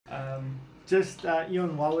Just,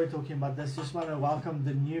 Ian, while we're talking about this, just want to welcome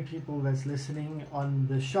the new people that's listening on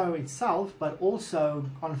the show itself, but also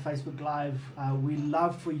on Facebook Live. We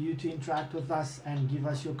love for you to interact with us and give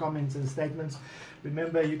us your comments and statements.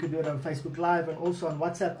 Remember, you can do it on Facebook Live and also on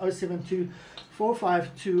WhatsApp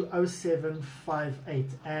 072-452-0758.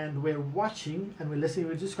 And we're watching and we're listening.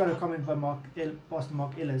 We just got a comment by Pastor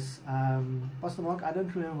Mark Ellis. Pastor Mark, I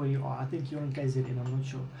don't remember where you are. I think you're in KZN, I'm not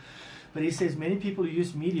sure. But he says, many people who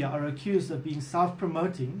use media are accused of being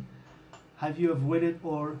self-promoting. Have you avoided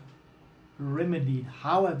or remedied?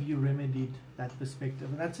 How have you remedied that perspective?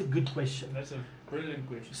 And that's a good question. That's a brilliant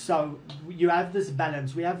question. So you have this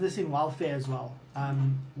balance. We have this in welfare as well.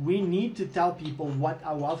 We need to tell people what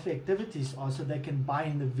our welfare activities are so they can buy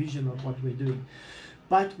in the vision of what we're doing.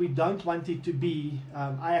 But we don't want it to be,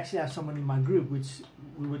 I actually have someone in my group, which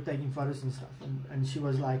we were taking photos and stuff. And she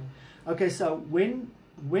was like, okay, so when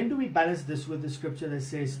do we balance this with the scripture that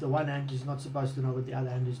says the one hand is not supposed to know what the other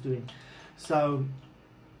hand is doing? So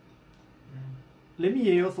let me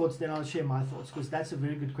hear your thoughts, then I'll share my thoughts, because that's a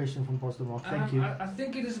very good question from Pastor Mark. Thank you. I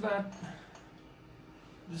think it is about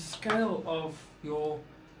the scale of your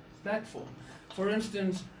platform. For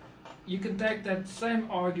instance, you can take that same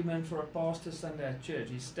argument for a pastor Sunday at church.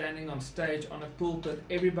 He's standing on stage on a pulpit,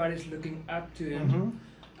 everybody's looking up to him.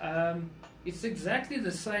 It's exactly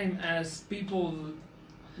the same as people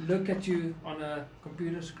look at you on a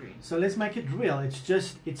computer screen. So let's make it real. It's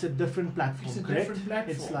a different platform. It's a correct? different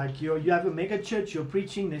platform. It's like you have a mega church, you're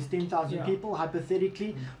preaching, there's 10,000 people,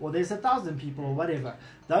 hypothetically, or there's 1,000 people or whatever.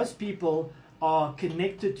 Those people are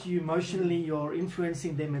connected to you emotionally, you're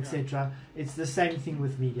influencing them, etc. It's the same thing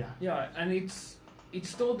with media. Yeah, and it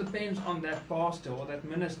still depends on that pastor or that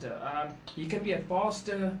minister. He can be a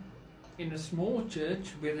pastor in a small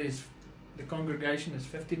church where the congregation is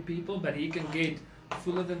 50 people, but he can get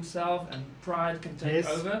full of himself and pride can take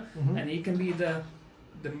over, and he can be the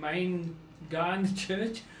main guy in the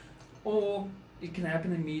church, or it can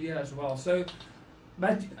happen in media as well. So,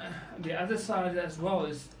 but the other side as well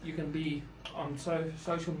is you can be on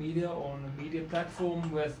social media or on a media platform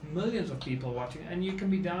with millions of people watching, and you can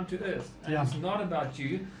be down to earth, and it's not about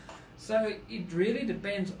you. So it really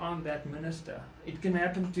depends on that minister. It can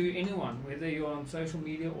happen to anyone, whether you're on social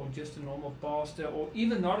media or just a normal pastor, or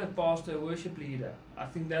even not a pastor, a worship leader. I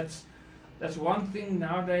think that's one thing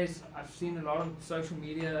nowadays. I've seen a lot of social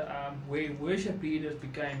media where worship leaders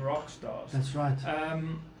became rock stars. That's right.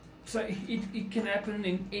 So it can happen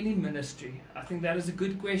in any ministry. I think that is a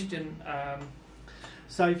good question.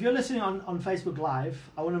 So if you're listening on Facebook Live,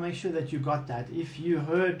 I want to make sure that you got that. If you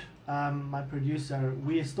heard my producer,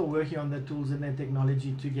 we are still working on the tools and the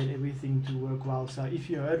technology to get everything to work well. So if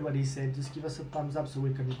you heard what he said, just give us a thumbs up so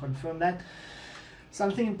we can confirm that.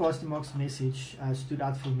 Something in Pastor Mark's message stood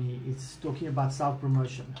out for me. It's talking about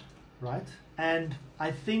self-promotion, right? And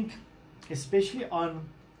I think, especially on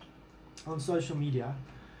social media,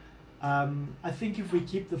 I think if we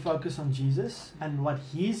keep the focus on Jesus and what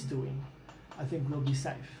He's doing, I think we'll be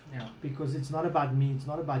safe. Yeah. Because it's not about me, it's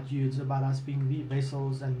not about you, it's about us being the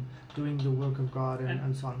vessels and doing the work of God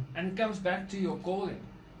and so on. And it comes back to your calling.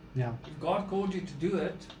 Yeah. If God called you to do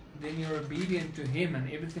it, then you're obedient to Him,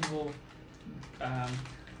 and everything will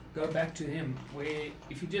go back to Him. Where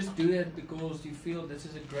if you just do it because you feel this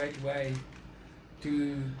is a great way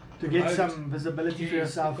to get some visibility for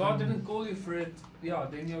yourself. If God didn't call you for it,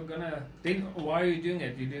 then why are you doing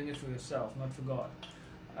it? You're doing it for yourself, not for God.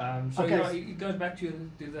 So okay. it goes back to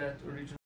that original